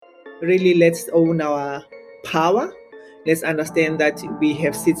really let's own our power. Let's understand that we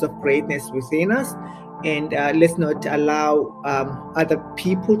have seeds of greatness within us, and let's not allow other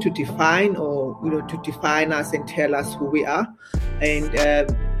people to define or to define us and tell us who we are. And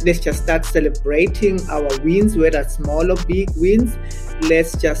let's just start celebrating our wins, whether small or big wins.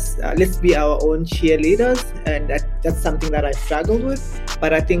 Let's be our own cheerleaders, and that's something that I struggled with.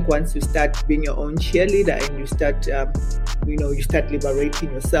 But I think once you start being your own cheerleader and you start you start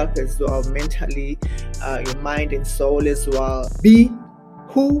liberating yourself as well, mentally, your mind and soul as well. Be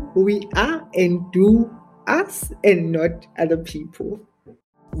who we are and do us and not other people.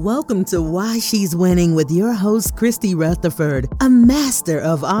 Welcome to Why She's Winning with your host, Christy Rutherford, a master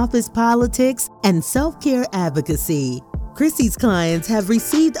of office politics and self-care advocacy. Christy's clients have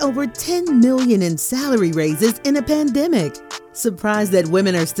received over $10 million in salary raises in a pandemic. Surprised that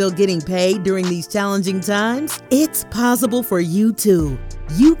women are still getting paid during these challenging times? It's possible for you too.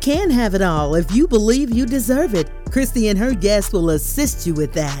 You can have it all if you believe you deserve it. Christy and her guests will assist you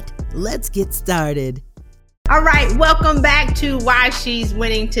with that. Let's get started. All right, welcome back to Why She's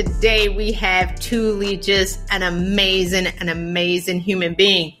Winning. Today we have Thule, just an amazing human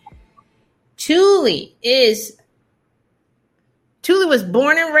being. Thule was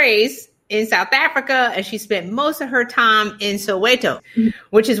born and raised in South Africa, and she spent most of her time in Soweto,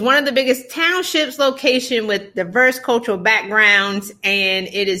 which is one of the biggest townships location with diverse cultural backgrounds, and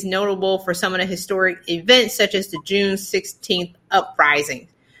it is notable for some of the historic events such as the June 16th uprising.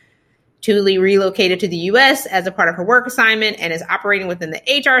 Thule relocated to the U.S. as a part of her work assignment and is operating within the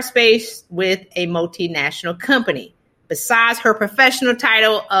HR space with a multinational company. Besides her professional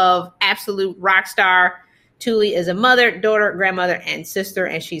title of absolute rock star, Thule is a mother, daughter, grandmother, and sister,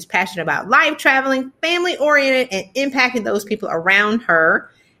 and she's passionate about life, traveling, family-oriented, and impacting those people around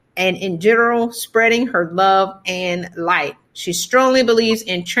her, and in general, spreading her love and light. She strongly believes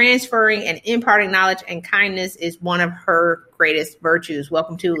in transferring and imparting knowledge, and kindness is one of her greatest virtues.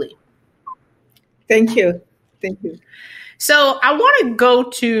 Welcome, Thule. Thank you. So I want to go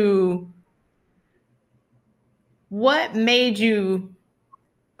to what made you,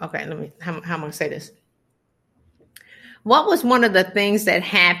 okay, how am I going to say this? What was one of the things that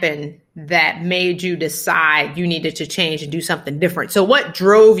happened that made you decide you needed to change and do something different? So what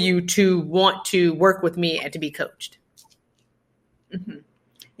drove you to want to work with me and to be coached? Mm-hmm.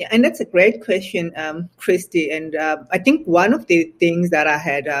 Yeah, and that's a great question, Christy. And I think one of the things that I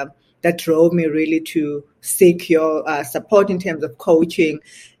had that drove me really to seek your support in terms of coaching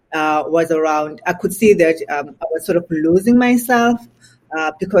was around, I could see that I was sort of losing myself.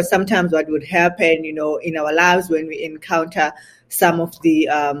 Because sometimes what would happen, in our lives when we encounter some of the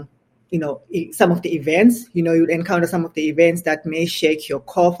events, you'd encounter some of the events that may shake your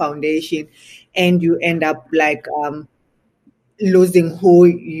core foundation, and you end up losing who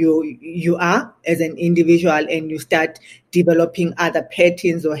you are as an individual, and you start developing other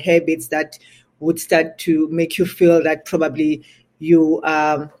patterns or habits that would start to make you feel that probably you're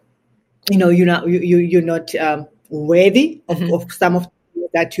not worthy of some of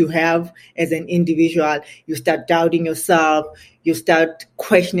that you have as an individual. You start doubting yourself, you start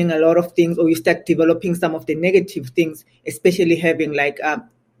questioning a lot of things, or you start developing some of the negative things, especially having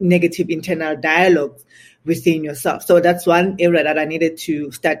negative internal dialogues within yourself. So that's one area that I needed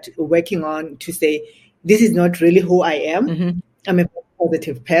to start working on, to say, this is not really who I am. Mm-hmm. I'm a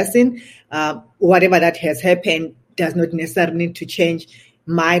positive person. Whatever that has happened does not necessarily need to change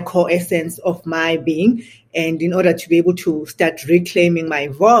my core essence of my being. And in order to be able to start reclaiming my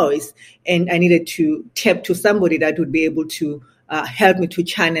voice, and I needed to tap to somebody that would be able to help me to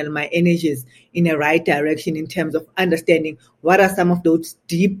channel my energies in the right direction in terms of understanding what are some of those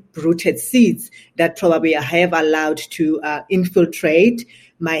deep-rooted seeds that probably I have allowed to infiltrate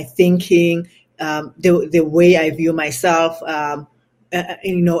my thinking, the way I view myself,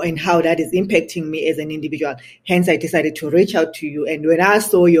 and how that is impacting me as an individual. Hence, I decided to reach out to you. And when I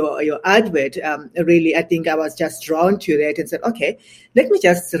saw your advert, really, I think I was just drawn to that and said, okay, let me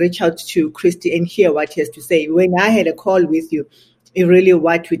just reach out to Christy and hear what he has to say. When I had a call with you,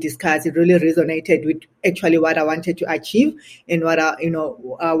 what we discussed, it really resonated with actually what I wanted to achieve and what I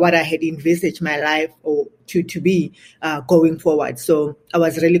had envisaged my life or to be going forward. So I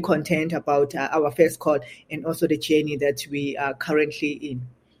was really content about our first call and also the journey that we are currently in.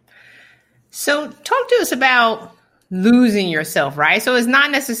 So talk to us about losing yourself, right? So it's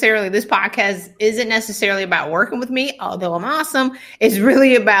not necessarily, this podcast isn't necessarily about working with me, although I'm awesome. It's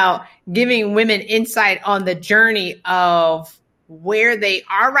really about giving women insight on the journey of where they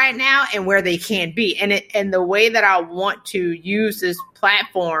are right now and where they can be. And the way that I want to use this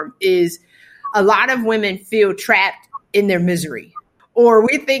platform is, a lot of women feel trapped in their misery, or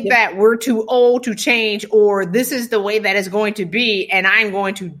we think that we're too old to change, or this is the way that it's going to be, and I'm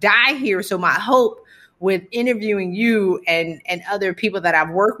going to die here. So my hope with interviewing you and other people that I've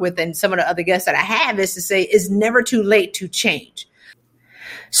worked with and some of the other guests that I have is to say it's never too late to change.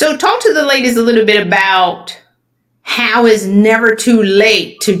 So talk to the ladies a little bit about how it's never too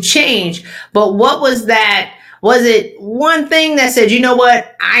late to change. But what was that? Was it one thing that said, you know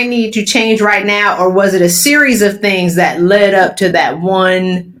what, I need to change right now? Or was it a series of things that led up to that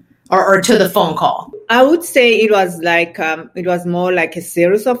one or to the phone call? I would say it was like, it was more like a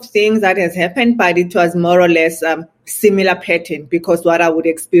series of things that has happened, but it was more or less similar pattern, because what I would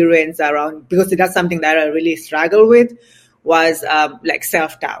experience around, because that's something that I really struggle with, was like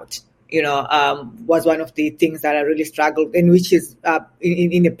self-doubt. Was one of the things that I really struggled, and which is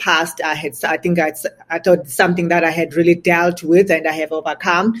in the past I thought something that I had really dealt with and I have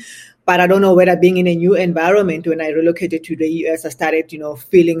overcome. But I don't know whether being in a new environment, when I relocated to the US, I started,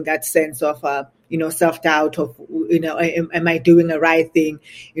 feeling that sense of, self-doubt of, am I doing the right thing,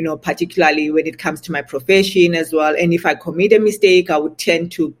 particularly when it comes to my profession as well. And if I commit a mistake, I would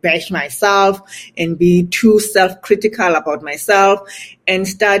tend to bash myself and be too self-critical about myself, and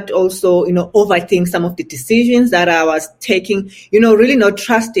start also, overthink some of the decisions that I was taking, really not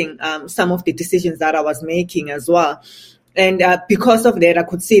trusting some of the decisions that I was making as well. And because of that, I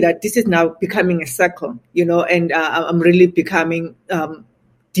could see that this is now becoming a circle, and I'm really becoming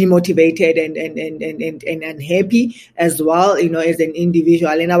demotivated and unhappy as well, as an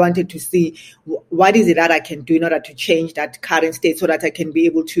individual. And I wanted to see what is it that I can do in order to change that current state so that I can be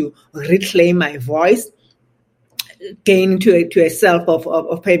able to reclaim my voice, gain to a self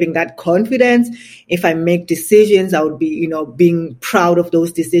of having that confidence. If I make decisions, I would be, being proud of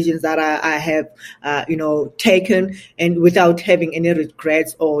those decisions that I have, taken, and without having any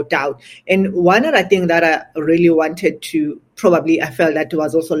regrets or doubt. And one other thing that I really wanted to, probably I felt that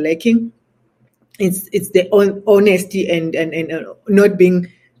was also lacking, it's the honesty and not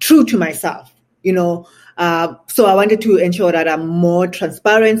being true to myself, So I wanted to ensure that I'm more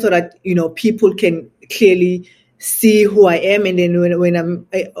transparent so that, people can clearly see who I am, and then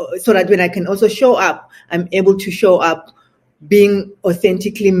so that when I can also show up, I'm able to show up being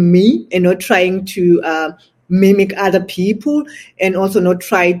authentically me and not trying to mimic other people, and also not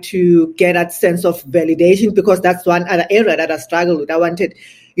try to get that sense of validation, because that's one other area that I struggled with. I wanted,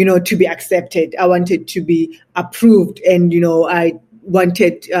 to be accepted. I wanted to be approved, and I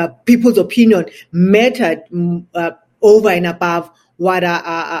wanted people's opinion mattered over and above what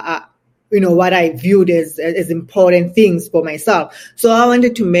what I viewed as important things for myself. So I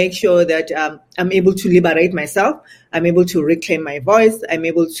wanted to make sure that I'm able to liberate myself. I'm able to reclaim my voice. I'm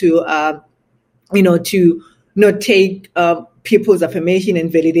able to, to not take people's affirmation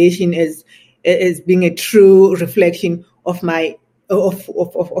and validation as being a true reflection of my of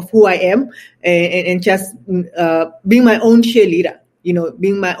who I am, and just being my own cheerleader.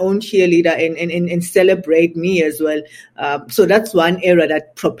 Being my own cheerleader and celebrate me as well. So that's one area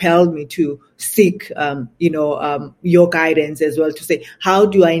that propelled me to seek, your guidance as well, to say, how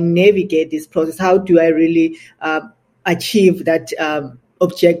do I navigate this process? How do I really achieve that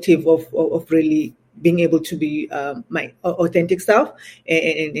objective of really being able to be my authentic self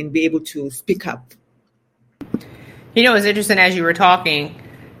and be able to speak up? It's interesting, as you were talking,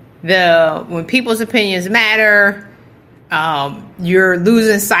 when people's opinions matter, you're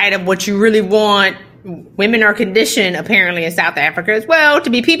losing sight of what you really want. Women are conditioned, apparently in South Africa as well, to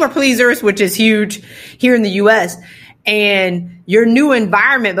be people pleasers, which is huge here in the U.S. And your new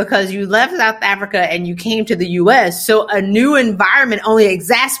environment, because you left South Africa and you came to the U.S., so a new environment only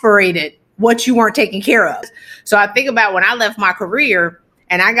exasperated what you weren't taking care of. So I think about when I left my career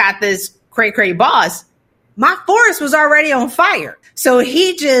and I got this cray boss, my forest was already on fire. So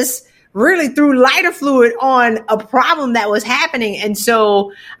he just really threw lighter fluid on a problem that was happening. And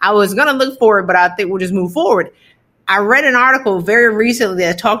so I was going to look forward, but I think we'll just move forward. I read an article very recently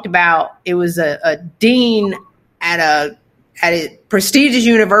that talked about, it was a dean at a prestigious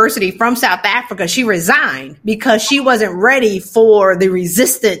university from South Africa. She resigned because she wasn't ready for the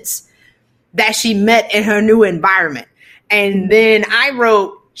resistance that she met in her new environment. And then I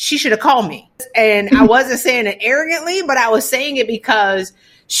wrote, she should have called me. And I wasn't saying it arrogantly, but I was saying it because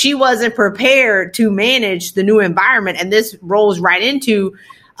she wasn't prepared to manage the new environment. And this rolls right into,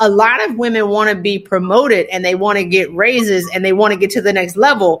 a lot of women want to be promoted and they want to get raises and they want to get to the next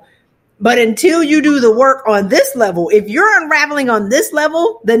level. But until you do the work on this level, if you're unraveling on this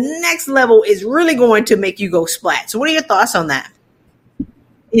level, the next level is really going to make you go splat. So what are your thoughts on that?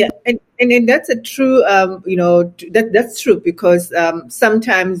 Yeah, and that's a true, that's true, because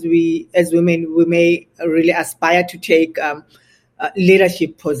sometimes we as women, we may really aspire to take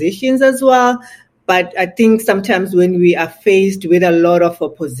leadership positions as well. But I think sometimes when we are faced with a lot of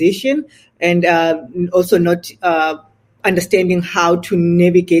opposition and also not understanding how to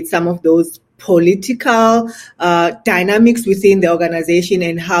navigate some of those political dynamics within the organization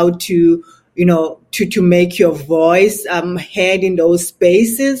and how to, to make your voice heard in those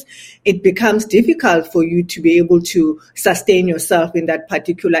spaces, it becomes difficult for you to be able to sustain yourself in that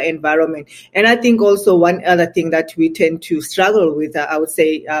particular environment. And I think also one other thing that we tend to struggle with, I would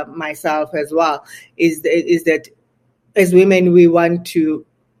say myself as well, is that as women, we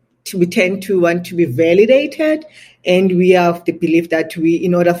tend to want to be validated, and we have the belief that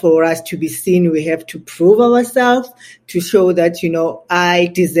in order for us to be seen, we have to prove ourselves to show that, I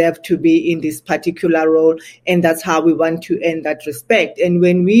deserve to be in this particular role, and that's how we want to earn that respect. And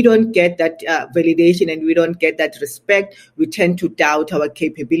when we don't get that validation and we don't get that respect, we tend to doubt our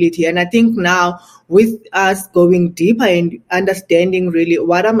capability. And I think now with us going deeper and understanding really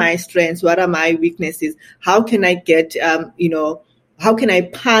what are my strengths, what are my weaknesses, how can I get, how can I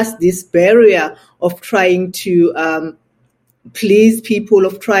pass this barrier of trying to please people,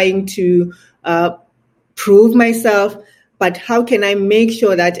 of trying to prove myself, but how can I make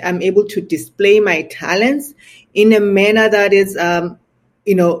sure that I'm able to display my talents in a manner that is,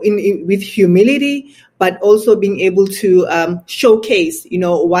 with humility, but also being able to showcase,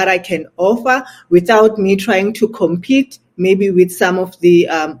 what I can offer without me trying to compete maybe with some of the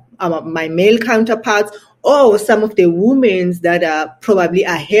my male counterparts, or some of the women that are probably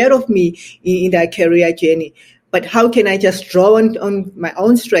ahead of me in their career journey. But how can I just draw on my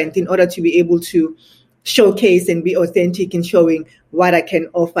own strength in order to be able to showcase and be authentic in showing what I can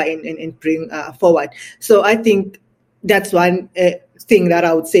offer and bring forward? So I think that's one thing that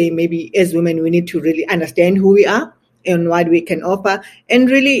I would say maybe as women, we need to really understand who we are and what we can offer,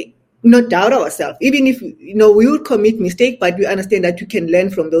 and really not doubt ourselves. Even if, we would commit mistakes, but we understand that you can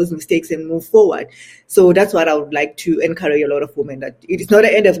learn from those mistakes and move forward. So that's what I would like to encourage a lot of women, that it is not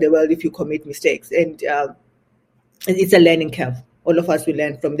the end of the world if you commit mistakes. And it's a learning curve. All of us will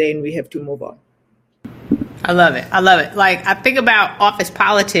learn from there, and we have to move on. I love it. Like, I think about office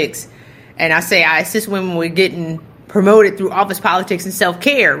politics, and I say I assist women with getting promoted through office politics and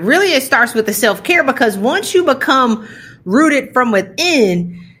self-care. Really, it starts with the self-care, because once you become rooted from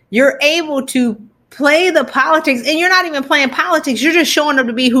within, you're able to play the politics, and you're not even playing politics. You're just showing up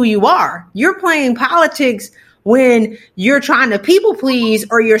to be who you are. You're playing politics when you're trying to people please,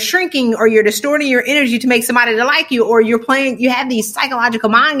 or you're shrinking, or you're distorting your energy to make somebody to like you, or you have these psychological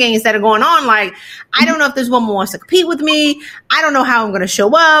mind games that are going on. Like, I don't know if this woman wants to compete with me. I don't know how I'm going to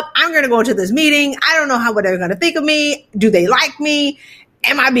show up. I'm going to go to this meeting. I don't know what they're going to think of me. Do they like me?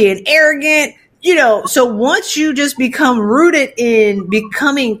 Am I being arrogant? So once you just become rooted in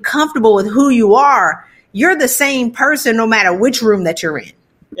becoming comfortable with who you are, you're the same person no matter which room that you're in.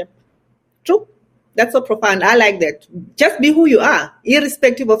 Yeah. True. That's so profound. I like that. Just be who you are,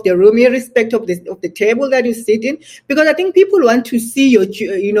 irrespective of the room, irrespective of the table that you sit in, because I think people want to see your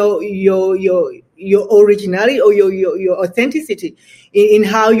originality or your authenticity in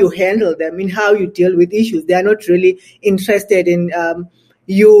how you handle them, in how you deal with issues. They are not really interested in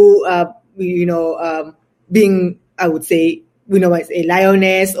being, I would say, as a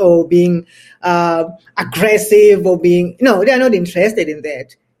lioness, or being aggressive, or being, they are not interested in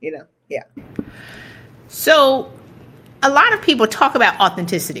that, yeah. So a lot of people talk about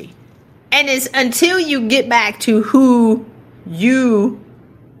authenticity, and it's until you get back to who you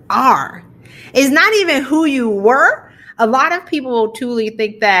are. It's not even who you were. A lot of people truly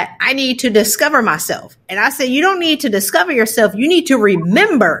think that I need to discover myself. And I say, you don't need to discover yourself. You need to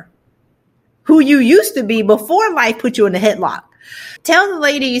remember who you used to be before life put you in a headlock. Tell the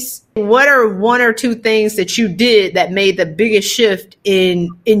ladies, what are one or two things that you did that made the biggest shift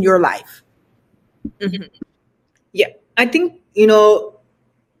in your life? Mm-hmm. Yeah, I think,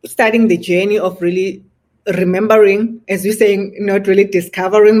 starting the journey of really remembering, as you're saying, not really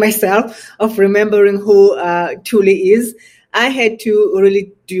discovering myself, of remembering who truly is, I had to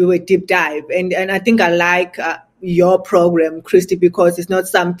really do a deep dive. And I think I like your program, Christy, because it's not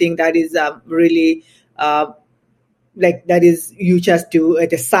something that is really that is you just do at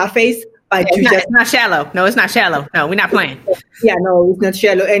the surface. But it's not shallow. No, it's not shallow. No, we're not playing. Yeah, no, it's not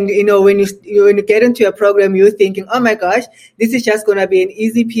shallow. And when you get into a program, you're thinking, oh my gosh, this is just gonna be an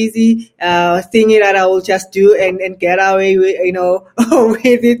easy peasy thing that I will just do and get away with,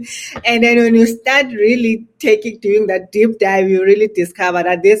 with it. And then when you start really doing that deep dive, you really discover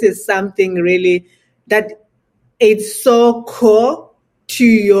that this is something really that it's so core to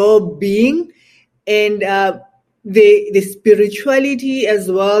your being, and the spirituality as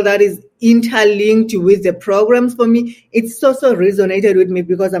well that is interlinked with the programs for me, it's also resonated with me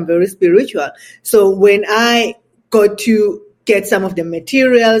because I'm very spiritual. So when I got to get some of the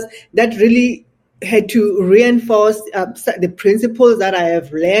materials that really had to reinforce the principles that I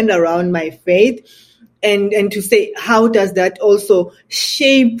have learned around my faith, and to say, how does that also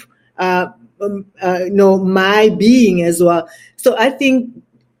shape my being as well. So I think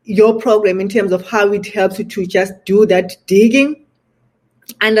your program, in terms of how it helps you to just do that digging,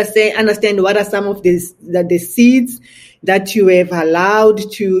 understand what are some of the seeds that you have allowed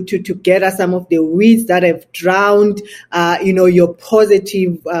to gather, some of the weeds that have drowned, your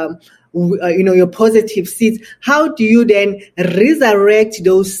positive, your positive seeds. How do you then resurrect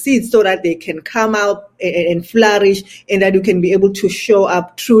those seeds so that they can come out and flourish, and that you can be able to show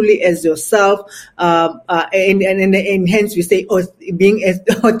up truly as yourself, and hence we say being as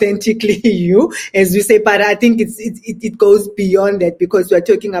authentically you, as we say. But I think it goes beyond that, because we're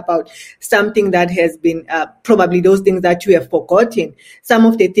talking about something that has been probably those things that you have forgotten, some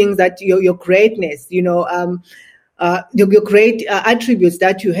of the things that your greatness, your great attributes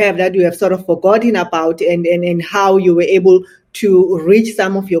that you have sort of forgotten about, and how you were able to reach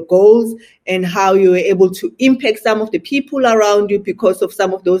some of your goals, and how you were able to impact some of the people around you because of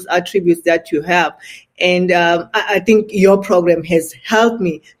some of those attributes that you have. And I think your program has helped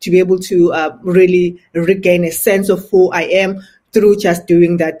me to be able to really regain a sense of who I am through just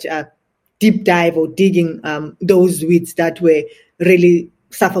doing that deep dive or digging those weeds that were really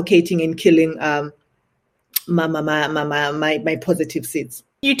suffocating and killing my positive seeds.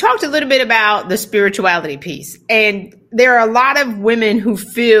 You talked a little bit about the spirituality piece, and there are a lot of women who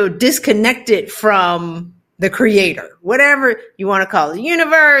feel disconnected from the creator, whatever you want to call it, the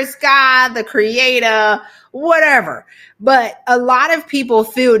universe, God, the creator, whatever. But a lot of people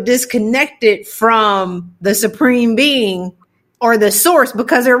feel disconnected from the supreme being or the source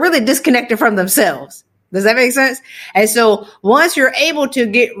because they're really disconnected from themselves. Does that make sense? And so once you're able to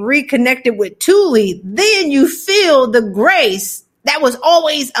get reconnected with Thule, then you feel the grace that was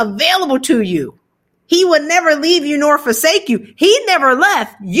always available to you. He would never leave you nor forsake you. He never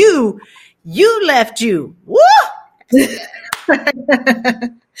left you. You left you. Woo! and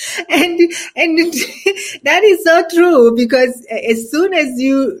that is so true, because as soon as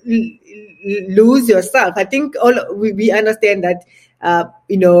you lose yourself, I think we understand that,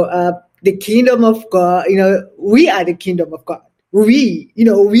 the kingdom of God, we are the kingdom of God. We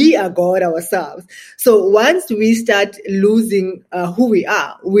are God ourselves. So once we start losing who we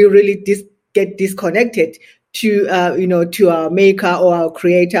are, we really get disconnected to our maker or our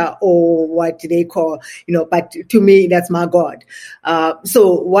creator, or what they call, but to me, that's my God.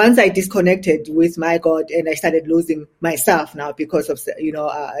 So once I disconnected with my God, and I started losing myself now because of,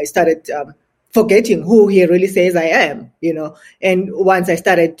 I started forgetting who he really says I am, and once I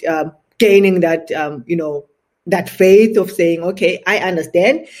started gaining that, that faith of saying, okay, I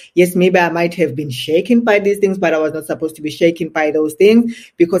understand. Yes, maybe I might have been shaken by these things, but I was not supposed to be shaken by those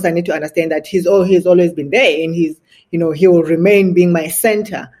things, because I need to understand that he's always been there, and he will remain being my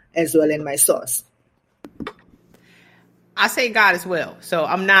center as well, and my source. I say God as well. So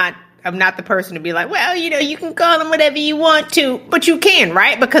I'm not the person to be like, well, you can call him whatever you want to, but you can,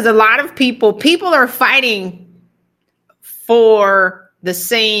 right? Because a lot of people are fighting for the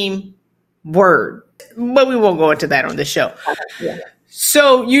same word. But we won't go into that on the show. Yeah.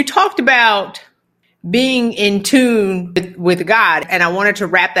 So you talked about being in tune with God, and I wanted to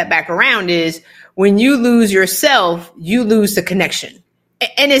wrap that back around is when you lose yourself, you lose the connection.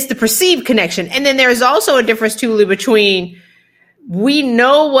 And it's the perceived connection. And then there's also a difference, too, between we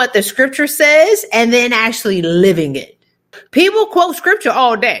know what the scripture says and then actually living it. People quote scripture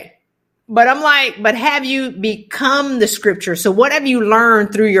all day. But I'm like, but have you become the scripture? So what have you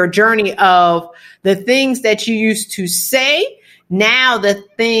learned through your journey of the things that you used to say, now the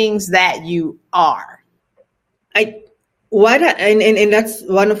things that you are? And that's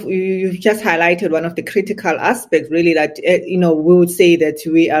one of, you've just highlighted one of the critical aspects, really, that, we would say that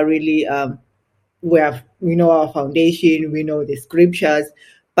we are really, we know our foundation, we know the scriptures,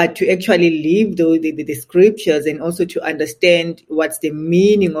 but to actually live the scriptures, and also to understand what's the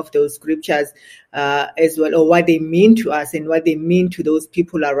meaning of those scriptures as well, or what they mean to us and what they mean to those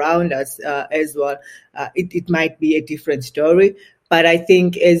people around us as well, it might be a different story. But I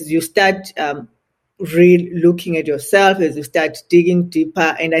think as you start looking at yourself, as you start digging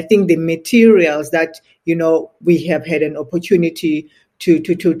deeper, and I think the materials that, we have had an opportunity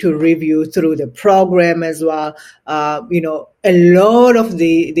to review through the program as well. A lot of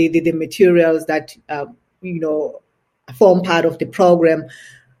the materials that, form part of the program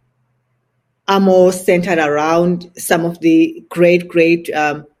are more centered around some of the great,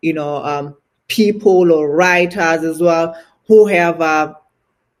 people or writers as well who have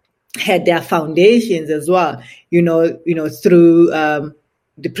had their foundations as well, through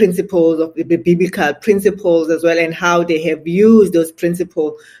the principles of the biblical principles as well, and how they have used those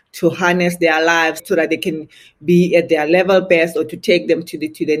principles to harness their lives so that they can be at their level best, or to take them to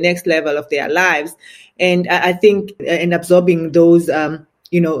the next level of their lives. And I think in absorbing those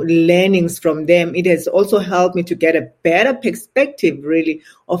learnings from them, it has also helped me to get a better perspective, really,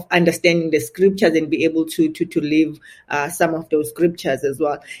 of understanding the scriptures and be able to live some of those scriptures as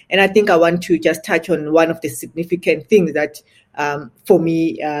well. And I think I want to just touch on one of the significant things that, for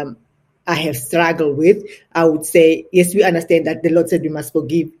me, I have struggled with. I would say, yes, we understand that the Lord said we must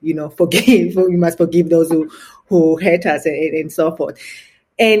forgive, we must forgive those who hurt us and so forth.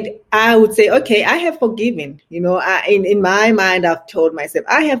 And I would say, okay, I have forgiven. In my mind, I've told myself,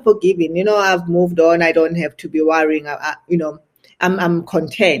 I have forgiven. I've moved on. I don't have to be worrying. I'm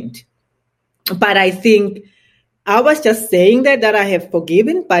content. But I think I was just saying that I have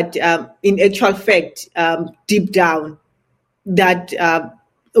forgiven. But in actual fact, deep down, that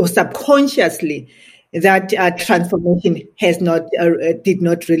or subconsciously, that transformation has not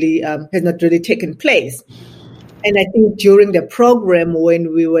really taken place. And I think during the program,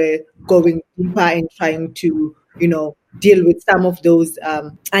 when we were going deeper and trying to, deal with some of those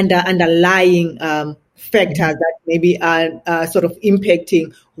underlying factors that maybe are sort of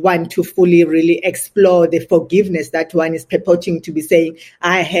impacting one to fully really explore the forgiveness that one is purporting to be saying,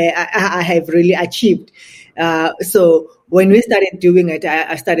 I have really achieved. So when we started doing it,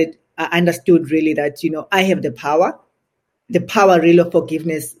 I understood really that, I have the power. The power really of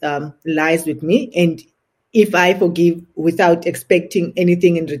forgiveness lies with me. And if I forgive without expecting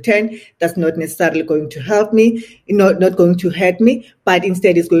anything in return, that's not necessarily going to help me, not going to hurt me, but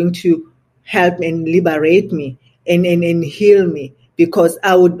instead it's going to help and liberate me and heal me, because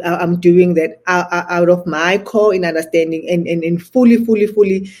I'm doing that out of my core in understanding and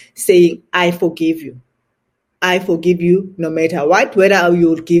fully saying, I forgive you. I forgive you no matter what, whether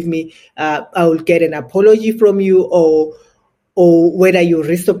you'll give me, I will get an apology from you, or whether you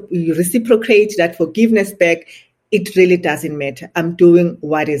reciprocate that forgiveness back, it really doesn't matter. I'm doing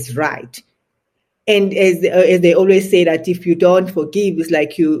what is right. And as they always say, that if you don't forgive, it's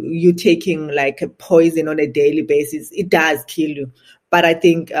like you taking like a poison on a daily basis. It does kill you. But I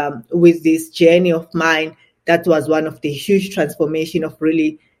think with this journey of mine, that was one of the huge transformation of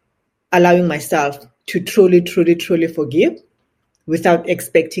really allowing myself to truly forgive without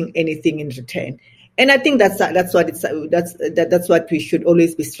expecting anything in return. And I think that's what we should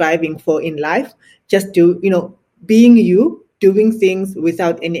always be striving for in life. Just being you, doing things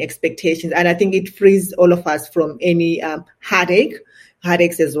without any expectations. And I think it frees all of us from any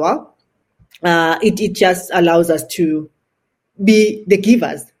heartaches as well. It just allows us to be the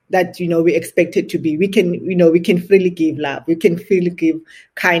givers that we expected to be. We can freely give love. We can freely give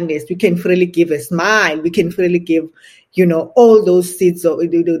kindness. We can freely give a smile. We can freely give all those seeds or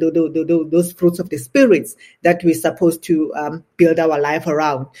those fruits of the spirits that we're supposed to build our life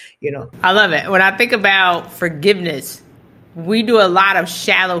around. I love it. When I think about forgiveness, we do a lot of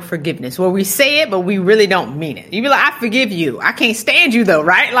shallow forgiveness where we say it, but we really don't mean it. You be like, I forgive you. I can't stand you though,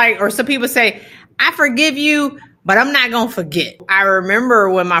 right? Or some people say, I forgive you, but I'm not going to forget. I remember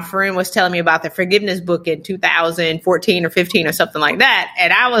when my friend was telling me about the forgiveness book in 2014 or 15 or something like that.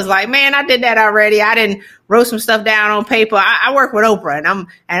 And I was like, man, I did that already. I didn't wrote some stuff down on paper. I work with Oprah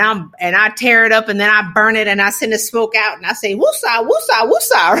and I tear it up and then I burn it and I send the smoke out and I say, woosah, woosah,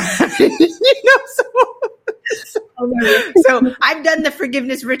 woosah. So I've done the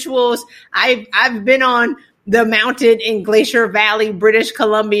forgiveness rituals. I've been on the mountain in Glacier Valley, British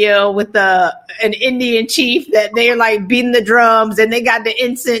Columbia, with an Indian chief that they're like beating the drums and they got the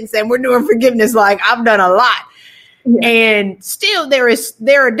incense and we're doing forgiveness. Like I've done a lot. Yeah. And still there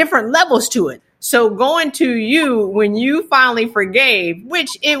are different levels to it. So going to you when you finally forgave,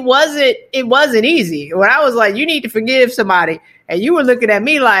 which it wasn't easy. When I was like, you need to forgive somebody, and you were looking at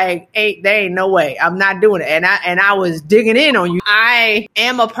me like, there ain't no way, I'm not doing it. And I was digging in on you. I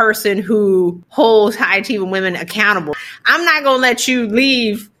am a person who holds high achieving women accountable. I'm not going to let you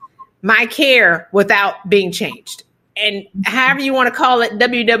leave my care without being changed. And however you want to call it,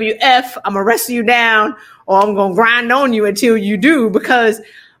 WWF, I'm going to wrestle you down or I'm going to grind on you until you do, because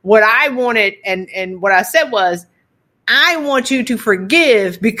what I wanted and what I said was, I want you to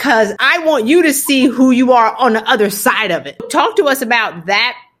forgive because I want you to see who you are on the other side of it. Talk to us about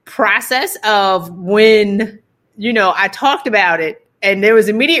that process of when, I talked about it and there was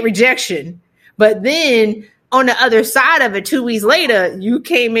immediate rejection, but then on the other side of it, 2 weeks later, you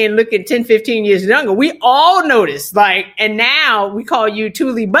came in looking 10, 15 years younger. We all noticed, like, and now we call you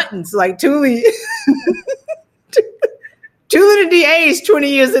Thule Buttons, like Thule. Thule the DA is 20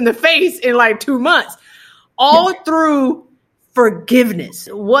 years in the face in like 2 months, all through forgiveness.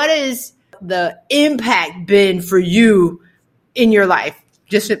 What has the impact been for you in your life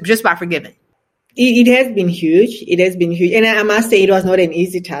just by forgiving? It has been huge. It has been huge. And I must say it was not an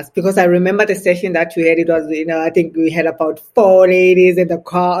easy task, because I remember the session that we had. It was, I think we had about 4 ladies in the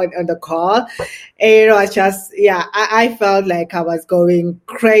call, on the call. And it was just, I felt like I was going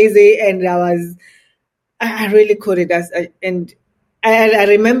crazy, and I really couldn't. And I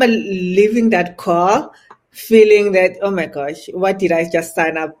remember leaving that call feeling that, oh my gosh, what did I just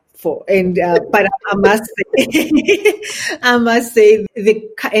sign up for? And but I must say, the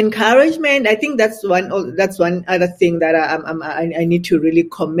encouragement. I think that's one other thing that I need to really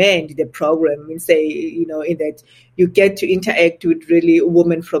commend the program and say, in that you get to interact with really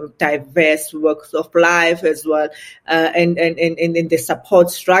women from diverse walks of life as well, and in the support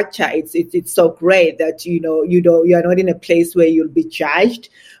structure. It's so great that you are not in a place where you'll be judged,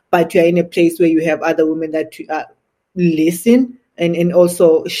 but you're in a place where you have other women that listen. And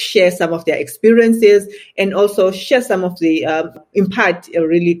also share some of their experiences, and also share some of the impart a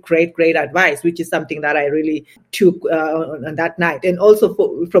really great advice, which is something that I really took on that night. And also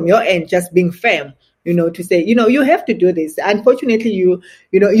from your end, just being firm, to say, you have to do this. Unfortunately, you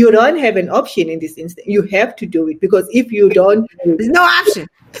don't have an option in this instance. You have to do it, because if you don't, there's no option.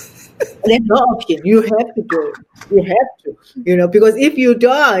 There's no option. You have to do it. You have to, because if you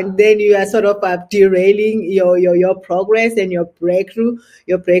don't, then you are sort of derailing your progress and your breakthrough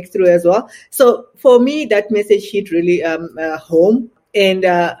as well. So for me, that message hit really home. And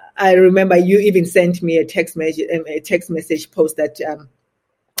I remember you even sent me a text message post that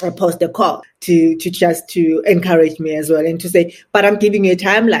post a call to encourage me as well, and to say, but I'm giving you a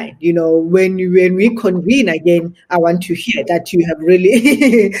timeline. When we convene again, I want to hear that you have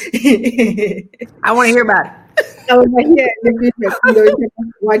really. I want to hear about it. I want to hear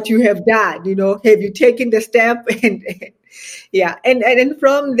what you have done. Have you taken the step? And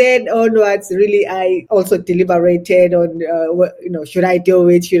from then onwards, really, I also deliberated on, should I do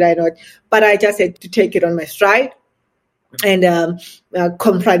it? Should I not? But I just had to take it on my stride and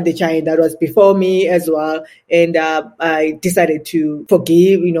confront the giant that was before me as well. And I decided to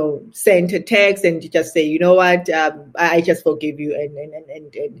forgive, send a text and just say, you know what, I just forgive you,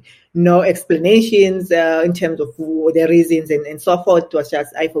 and no explanations in terms of the reasons and so forth. It was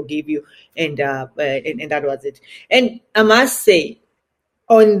just, I forgive you, and that was it. And I must say,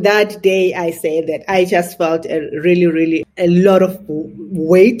 on that day, I said that I just felt really a lot of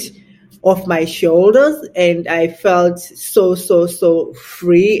weight off my shoulders, and I felt so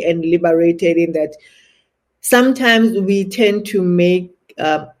free and liberated, in that sometimes we tend to make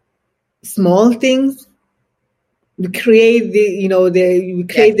small things, we create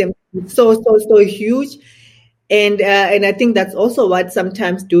them so huge, and I think that's also what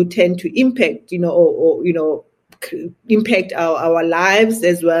sometimes do tend to impact impact our lives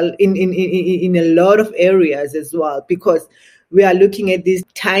as well in a lot of areas as well, because we are looking at these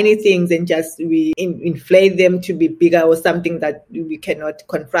tiny things and just we inflate them to be bigger, or something that we cannot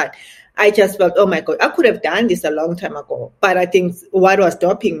confront. I just felt, oh my God, I could have done this a long time ago. But I think what was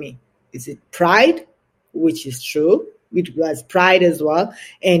stopping me, is it pride, which is true. It was pride as well.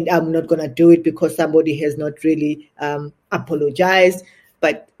 And I'm not going to do it because somebody has not really apologized.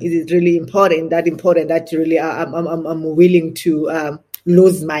 But it is really important that really I'm willing to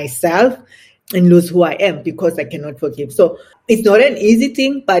lose myself and lose who I am because I cannot forgive. So it's not an easy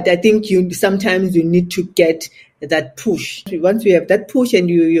thing, but I think sometimes you need to get that push. Once you have that push and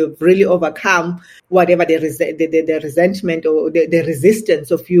you've really overcome whatever the resentment or the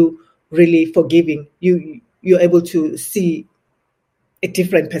resistance of you really forgiving, you're able to see a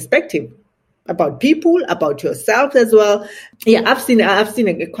different perspective about people, about yourself as well. Yeah, I've seen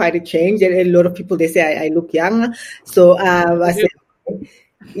quite a change. A lot of people, they say I look younger. So I say,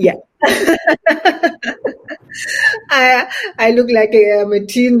 yeah. I look like I'm a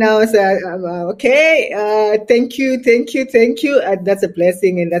teen now, so I'm okay. Thank you. That's a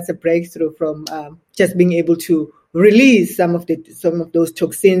blessing, and that's a breakthrough from just being able to release some of those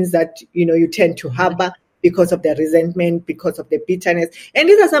toxins that you tend to harbor because of the resentment, because of the bitterness. And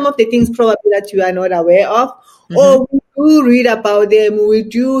these are some of the things probably that you are not aware of, or we do read about them. We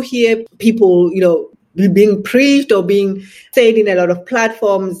do hear people, being preached or being said in a lot of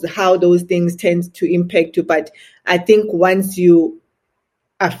platforms, how those things tend to impact you. But I think once you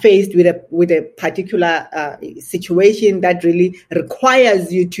are faced with a particular situation that really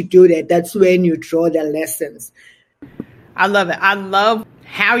requires you to do that, that's when you draw the lessons. I love it. I love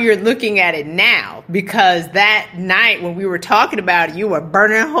how you're looking at it now, because that night when we were talking about it, you were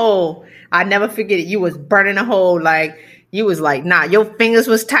burning a hole. I never forget it. You was burning a hole. Like, you was like, nah, your fingers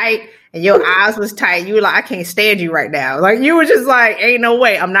was tight and your eyes was tight. You were like, I can't stand you right now. Like, you were just like, ain't no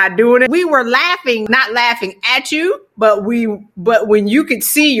way, I'm not doing it. We were laughing, not laughing at you, but when you could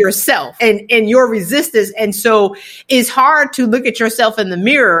see yourself and your resistance. And so it's hard to look at yourself in the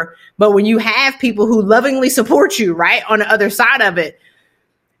mirror, but when you have people who lovingly support you, right, on the other side of it.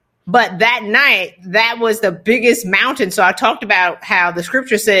 But that night, that was the biggest mountain. So I talked about how the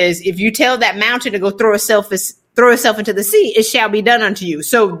scripture says, if you tell that mountain to go throw itself into the sea, it shall be done unto you.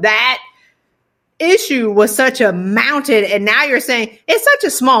 So that issue was such a mountain. And now you're saying it's such a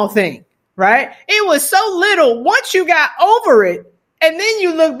small thing, right? It was so little. Once you got over it, and then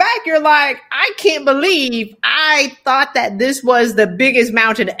you look back, you're like, I can't believe I thought that this was the biggest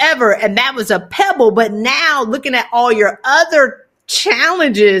mountain ever. And that was a pebble. But now looking at all your other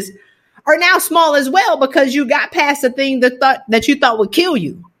challenges are now small as well, because you got past the thing that you thought would kill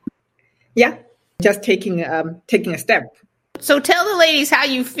you. Yeah. Just taking a step. So tell the ladies how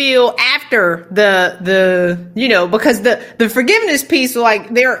you feel after because the forgiveness piece, like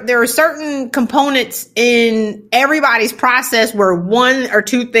there are certain components in everybody's process where one or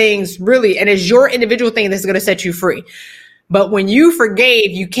two things really, and it's your individual thing that's going to set you free. But when you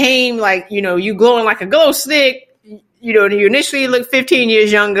forgave, you came like, you glowing like a glow stick. You initially looked 15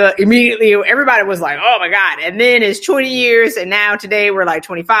 years younger. Immediately, everybody was like, oh my God. And then it's 20 years. And now today we're like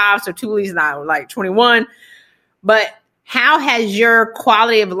 25. So Tuli's now like 21. But how has your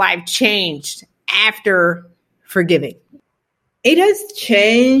quality of life changed after forgiving? It has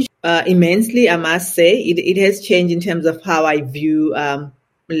changed immensely, I must say. It has changed in terms of how I view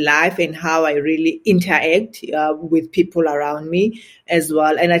life and how I really interact with people around me as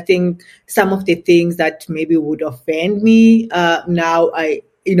well. And I think some of the things that maybe would offend me now, I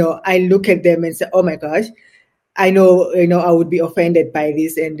look at them and say, oh my gosh, I know, I would be offended by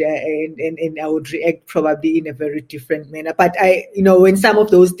this and I would react probably in a very different manner. But when some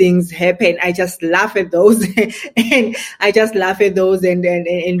of those things happen, I just laugh at those and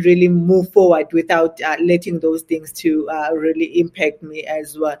really move forward without letting those things to really impact me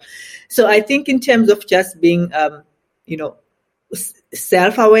as well. So I think in terms of just being,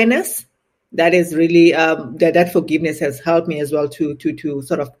 self-awareness, that is really, that forgiveness has helped me as well to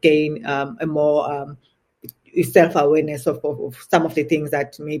sort of gain a more, self-awareness of some of the things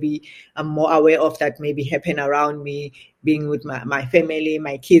that maybe I'm more aware of that maybe happen around me, being with my family,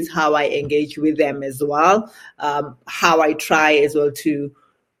 my kids, how I engage with them as well, how I try as well to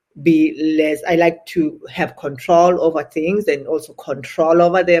be less, I like to have control over things and also control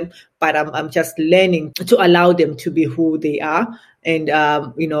over them, but I'm just learning to allow them to be who they are. And,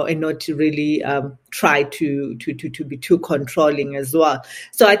 and not to really try to be too controlling as well.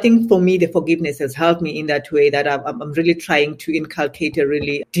 So I think for me, the forgiveness has helped me in that way, that I'm really trying to inculcate a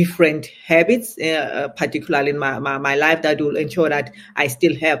really different habits, particularly in my life, that will ensure that I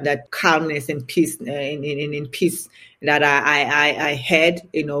still have that calmness and peace in peace that I had,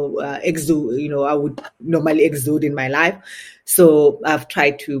 exude, I would normally exude in my life. So I've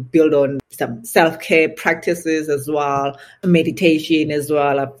tried to build on some self-care practices as well, meditation as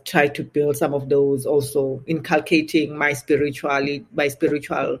well. I've tried to build some of those, also inculcating my spiritual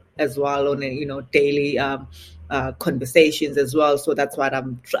as well on daily conversations as well. So that's what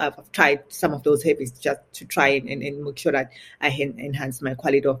I've tried some of those habits just to try and make sure that I enhance my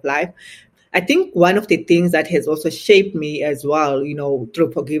quality of life. I think one of the things that has also shaped me as well,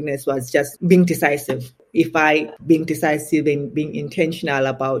 through forgiveness, was just being decisive. Being decisive and being intentional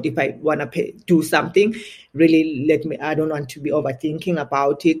about if I want to do something, really I don't want to be overthinking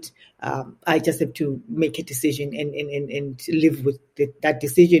about it. I just have to make a decision and live with that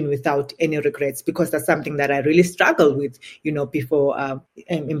decision without any regrets, because that's something that I really struggle with, before I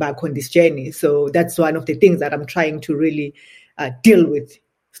embark on this journey. So that's one of the things that I'm trying to really deal with.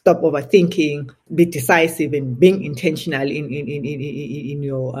 Stop overthinking, be decisive, and being intentional in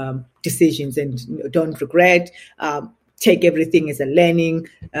your decisions, and don't regret. Take everything as a learning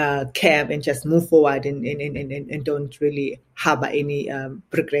curve and just move forward and don't really harbor any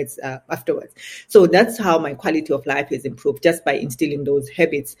regrets afterwards. So that's how my quality of life has improved, just by instilling those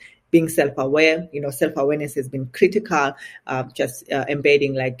habits. Being self-aware, self-awareness has been critical. Just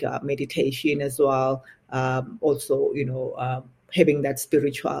embedding like meditation as well. Also, having that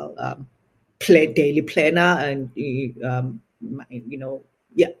spiritual daily planner and,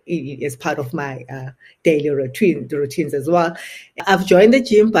 as part of my daily routines as well. I've joined the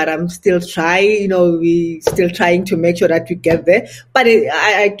gym, but I'm still trying. We still trying to make sure that we get there. But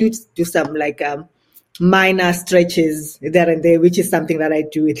I do some like minor stretches there and there, which is something that I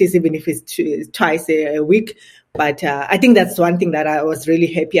do, at least even if it's twice a week. But I think that's one thing that I was really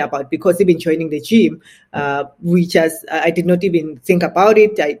happy about, because even joining the gym, I did not even think about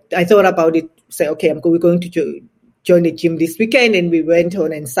it. I thought about it, say, okay, we're going to join the gym this weekend, and we went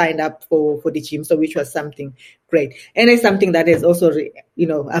on and signed up for the gym, so which was something great. And it's something that is also,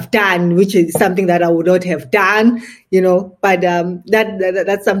 I've done, which is something that I would not have done, but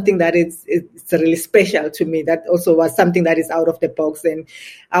that's something that it's really special to me. That also was something that is out of the box, and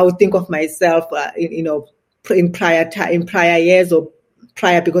I would think of myself, in prior years or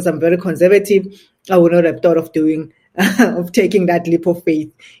prior, because I'm very conservative, I would not have thought of doing, of taking that leap of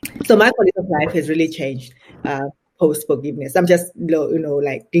faith. So my quality of life has really changed post forgiveness. I'm just,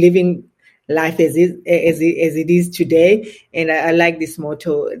 like living life as it is today. And I like this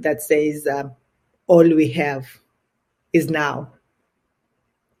motto that says, all we have is now.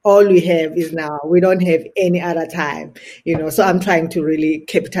 All we have is now. We don't have any other time, So I'm trying to really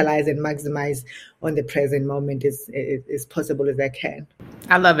capitalize and maximize on the present moment as possible as I can.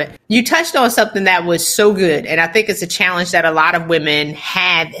 I love it. You touched on something that was so good. And I think it's a challenge that a lot of women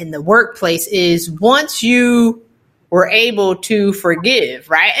have in the workplace is once you were able to forgive,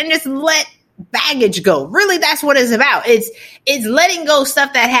 right? And just let baggage go. Really, that's what it's about. It's letting go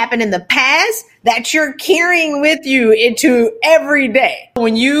stuff that happened in the past that you're carrying with you into every day.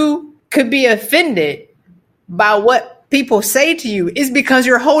 When you could be offended by what people say to you, is because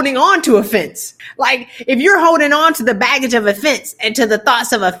you're holding on to offense. Like if you're holding on to the baggage of offense and to the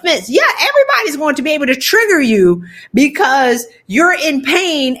thoughts of offense, everybody's going to be able to trigger you because you're in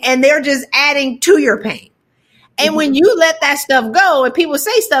pain and they're just adding to your pain. And when you let that stuff go and people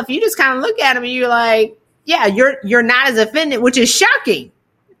say stuff, you just kind of look at them and you're like, you're not as offended, which is shocking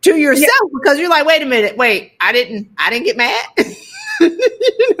to yourself because you're like, wait a minute, I didn't get mad.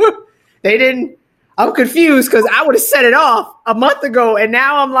 They didn't. I'm confused because I would have set it off a month ago. And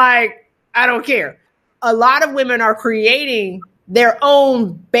now I'm like, I don't care. A lot of women are creating their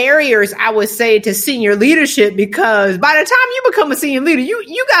own barriers, I would say, to senior leadership, because by the time you become a senior leader,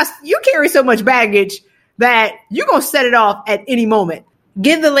 you carry so much baggage that you're going to set it off at any moment.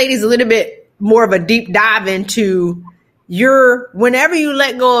 Give the ladies a little bit more of a deep dive into whenever you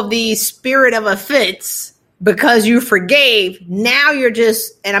let go of the spirit of offense because you forgave, now you're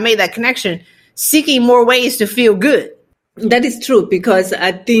just, and I made that connection, seeking more ways to feel good. That is true, because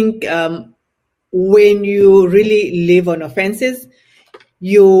I think when you really live on offenses,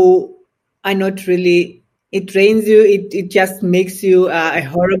 you are not really, it drains you. It just makes you a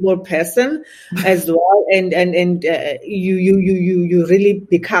horrible person as well. And you really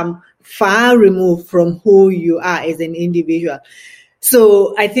become far removed from who you are as an individual.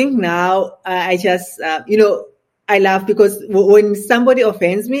 So I think now I just, I laugh because when somebody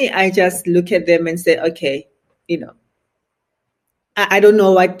offends me, I just look at them and say, okay, I don't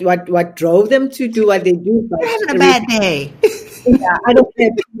know what drove them to do what they do. But you're having a bad day. I don't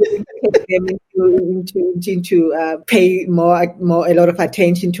have to take them into pay a lot of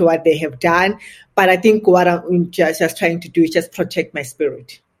attention to what they have done. But I think what I'm just trying to do is just protect my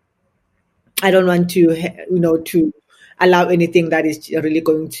spirit. I don't want to allow anything that is really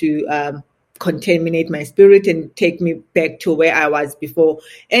going to contaminate my spirit and take me back to where I was before.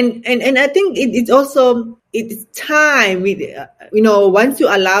 And I think it's also, it's time. Once you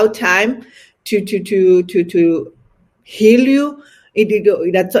allow time to heal you,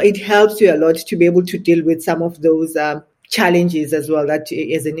 it helps you a lot to be able to deal with some of those challenges as well that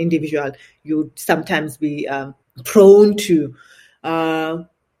as an individual you sometimes be prone to.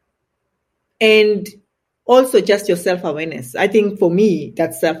 And also just your self-awareness. I think for me,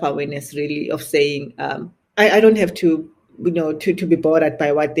 that's self-awareness really of saying, I don't have to, to be bothered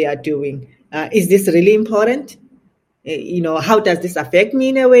by what they are doing. Is this really important? How does this affect me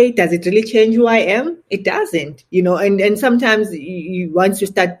in a way? Does it really change who I am? It doesn't, and sometimes once you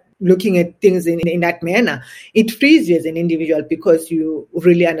start looking at things in that manner, it frees you as an individual because you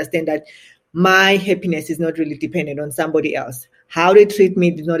really understand that my happiness is not really dependent on somebody else. How they treat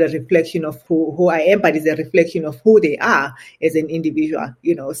me is not a reflection of who I am, but it's a reflection of who they are as an individual,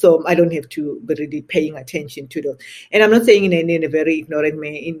 so I don't have to be really paying attention to those. And I'm not saying in a very ignorant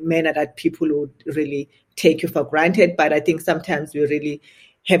manner that people would really take you for granted, but I think sometimes we really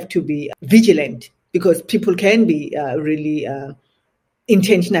have to be vigilant because people can be really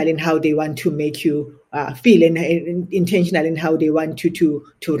intentional in how they want to make you feel, and intentional in how they want you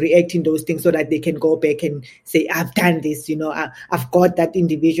to react in those things, so that they can go back and say, I've done this, I've got that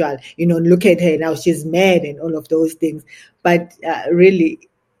individual, look at her now, she's mad, and all of those things. But really,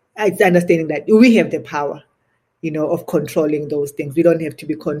 it's understanding that we have the power, of controlling those things. We don't have to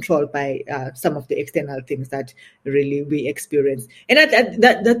be controlled by some of the external things that really we experience. And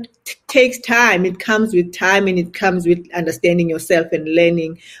that takes time. It comes with time, and it comes with understanding yourself and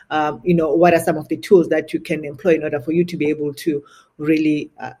learning, what are some of the tools that you can employ in order for you to be able to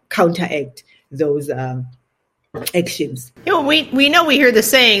really counteract those actions. We know we hear the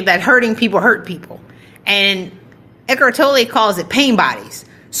saying that hurting people hurt people. And Eckhart Tolle calls it pain bodies.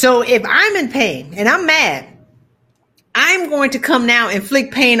 So if I'm in pain and I'm mad, I'm going to come now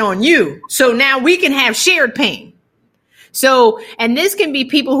inflict pain on you. So now we can have shared pain. So, and this can be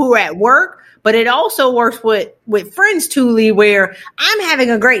people who are at work, but it also works with friends, Thule, where I'm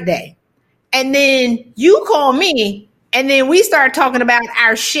having a great day. And then you call me, and then we start talking about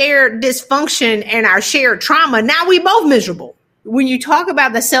our shared dysfunction and our shared trauma. Now we both miserable. When you talk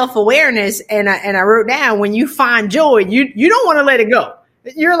about the self-awareness, and I wrote down, when you find joy, you don't want to let it go.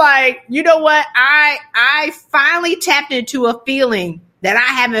 You're like, you know what? I finally tapped into a feeling that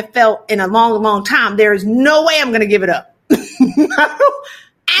I haven't felt in a long, long time. There is no way I'm going to give it up.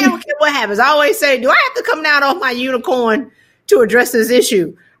 I don't care what happens. I always say, do I have to come down off my unicorn to address this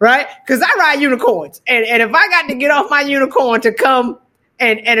issue? Right? Because I ride unicorns. And if I got to get off my unicorn to come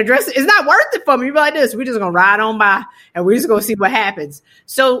and address it, it's not worth it for me. Be like this. We're just going to ride on by, and we're just going to see what happens.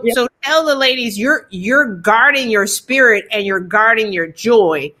 So, So tell the ladies, you're guarding your spirit and you're guarding your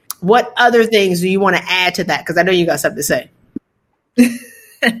joy. What other things do you want to add to that? Because I know you got something to say.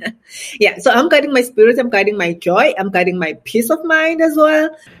 Yeah. So I'm guarding my spirit. I'm guarding my joy. I'm guarding my peace of mind as well.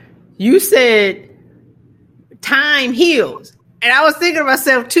 You said time heals. And I was thinking to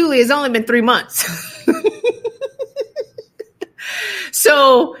myself, Thule, it's only been 3 months.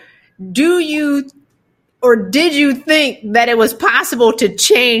 So did you think that it was possible to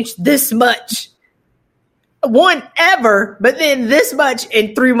change this much? One, ever, but then this much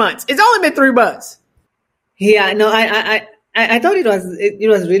in 3 months. It's only been 3 months. Yeah, no, I thought it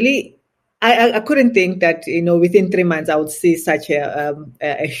was really, I couldn't think that, within 3 months I would see such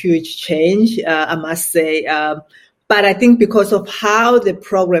a huge change, I must say. But I think because of how the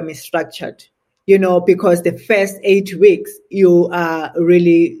program is structured, because the first 8 weeks, you are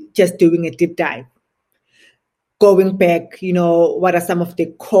really just doing a deep dive, going back, what are some of the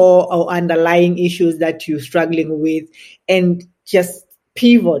core or underlying issues that you're struggling with, and just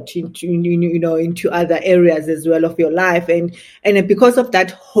pivot into other areas as well of your life. And because of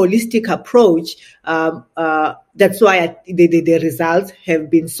that holistic approach, that's why the results have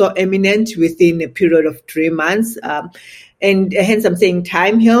been so eminent within a period of 3 months. And hence I'm saying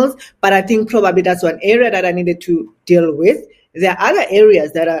time heals, but I think probably that's one area that I needed to deal with. There are other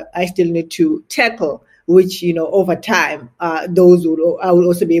areas that I still need to tackle, which, over time, I will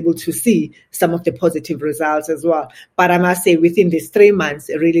also be able to see some of the positive results as well. But I must say, within these 3 months,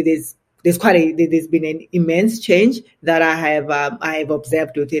 really, there's been an immense change that I have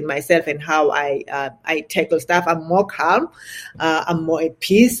observed within myself and how I tackle stuff. I'm more calm. I'm more at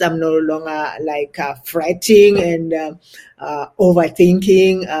peace. I'm no longer fretting and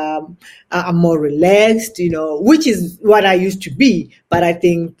overthinking. I'm more relaxed, which is what I used to be. But I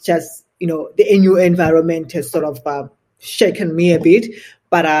think just, the new environment has sort of shaken me a bit.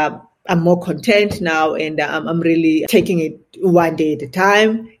 But I'm more content now, and I'm really taking it one day at a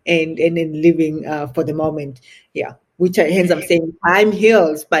time and living for the moment. Yeah, which hence I'm saying time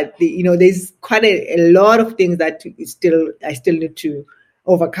heals, but there's quite a lot of things that I still need to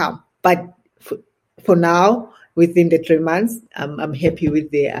overcome. But for now, within the 3 months, I'm happy with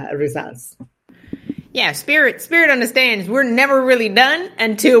the results. Yeah, spirit understands we're never really done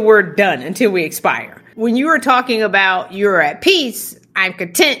until we're done, until we expire. When you were talking about you're at peace, I'm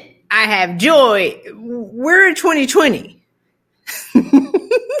content, I have joy, we're in 2020.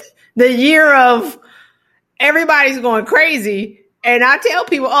 The year of everybody's going crazy. And I tell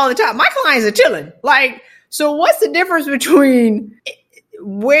people all the time, my clients are chilling. So what's the difference between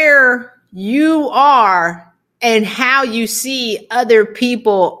where you are and how you see other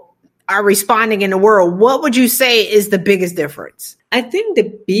people are responding in the world? What would you say is the biggest difference? I think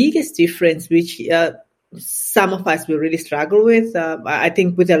the biggest difference, which some of us will really struggle with. I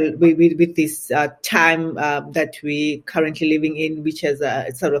think with this time that we currently living in, which has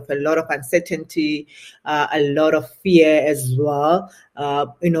sort of a lot of uncertainty, a lot of fear as well. A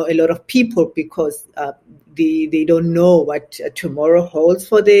lot of people, because they don't know what tomorrow holds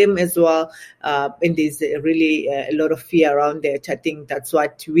for them as well. And there's really a lot of fear around that. I think that's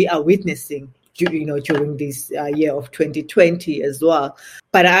what we are witnessing, during this year of 2020 as well.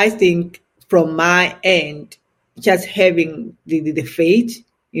 But I think from my end, just having the faith,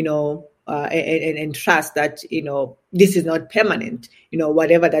 and trust that, this is not permanent.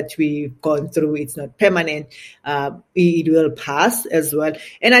 Whatever that we've gone through, it's not permanent. It will pass as well.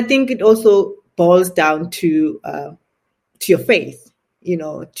 And I think it also boils down to your faith,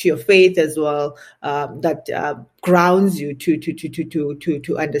 to your faith as well, that grounds you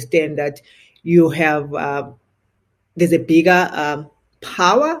to understand that you have, there's a bigger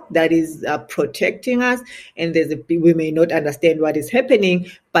power that is protecting us, and we may not understand what is happening,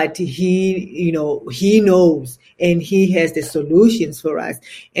 but he knows, and he has the solutions for us.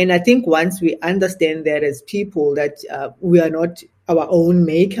 And I think once we understand that as people, that we are not our own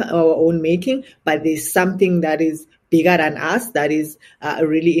making, but there's something that is bigger than us, that is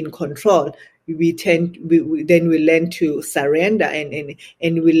really in control, we learn to surrender,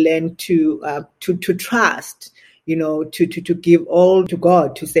 and we learn to trust, to give all to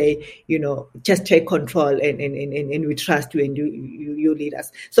God, to say, just take control, and we trust you, and you lead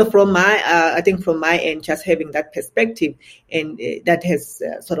us. So I think from my end, just having that perspective, and that has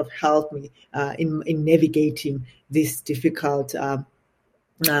sort of helped me in navigating this difficult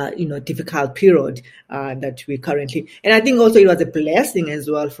period that we currently. And I think also it was a blessing as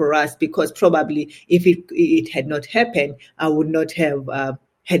well for us, because probably if it had not happened, I would not have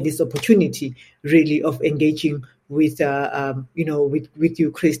had this opportunity really of engaging with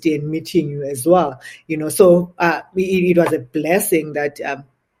you, Christy, and meeting you as well. So it was a blessing that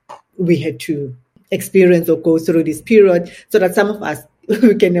we had to experience or go through this period, so that some of us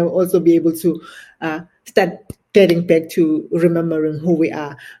can also be able to start getting back to remembering who we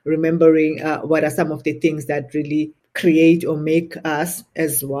are, remembering what are some of the things that really create or make us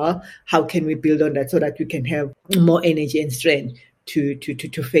as well. How can we build on that so that we can have more energy and strength to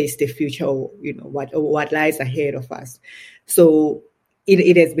face the future, or what lies ahead of us. So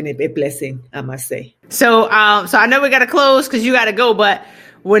it has been a blessing, I must say. So I know we got to close because you got to go, but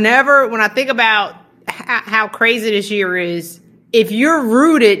when I think about how crazy this year is, if you're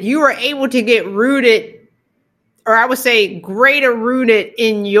rooted, you are able to get rooted, or I would say greater rooted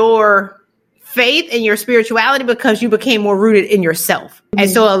in your faith and your spirituality, because you became more rooted in yourself. Mm-hmm.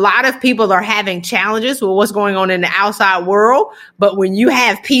 And so a lot of people are having challenges with what's going on in the outside world. But when you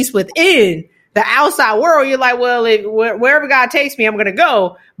have peace within the outside world, you're like, well, wherever God takes me, I'm going to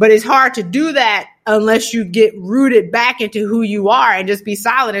go. But it's hard to do that unless you get rooted back into who you are and just be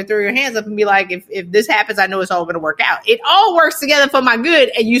silent and throw your hands up and be like, if this happens, I know it's all going to work out. It all works together for my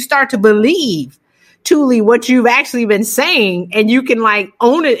good. And you start to believe truly what you've actually been saying, and you can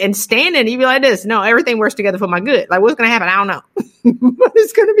own it and stand it, and you be like this, no, everything works together for my good. What's going to happen? I don't know, but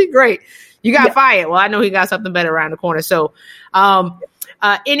it's going to be great. You got fired. Well, I know he got something better around the corner. So,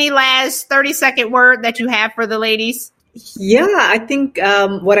 any last 30-second word that you have for the ladies? Yeah, I think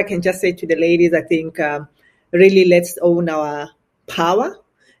what I can just say to the ladies, I think really let's own our power.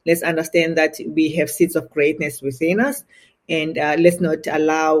 Let's understand that we have seeds of greatness within us. And let's not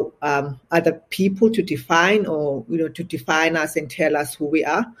allow other people to define us and tell us who we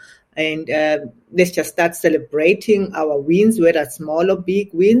are. And let's just start celebrating our wins, whether small or big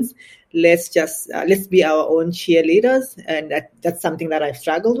wins. Let's be our own cheerleaders. And that's something that I've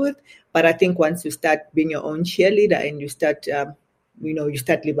struggled with. But I think once you start being your own cheerleader, and you start, you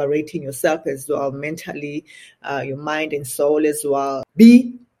start liberating yourself as well, mentally, your mind and soul as well.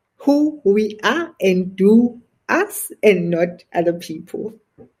 Be who we are and do us and not other people.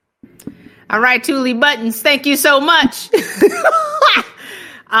 All right, Thule Buttons, thank you so much.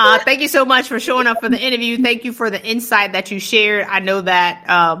 Thank you so much for showing up for the interview. Thank you for the insight that you shared. I know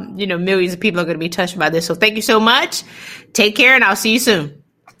that millions of people are going to be touched by this. So thank you so much. Take care, and I'll see you soon.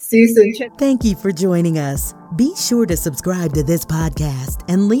 See you soon. Thank you for joining us. Be sure to subscribe to this podcast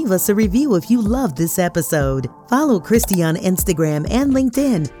and leave us a review if you love this episode. Follow Christy on Instagram and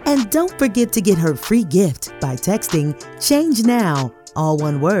LinkedIn. And don't forget to get her free gift by texting Change Now, all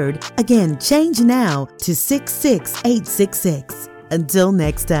one word. Again, Change Now to 66866. Until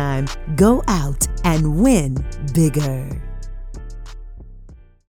next time, go out and win bigger.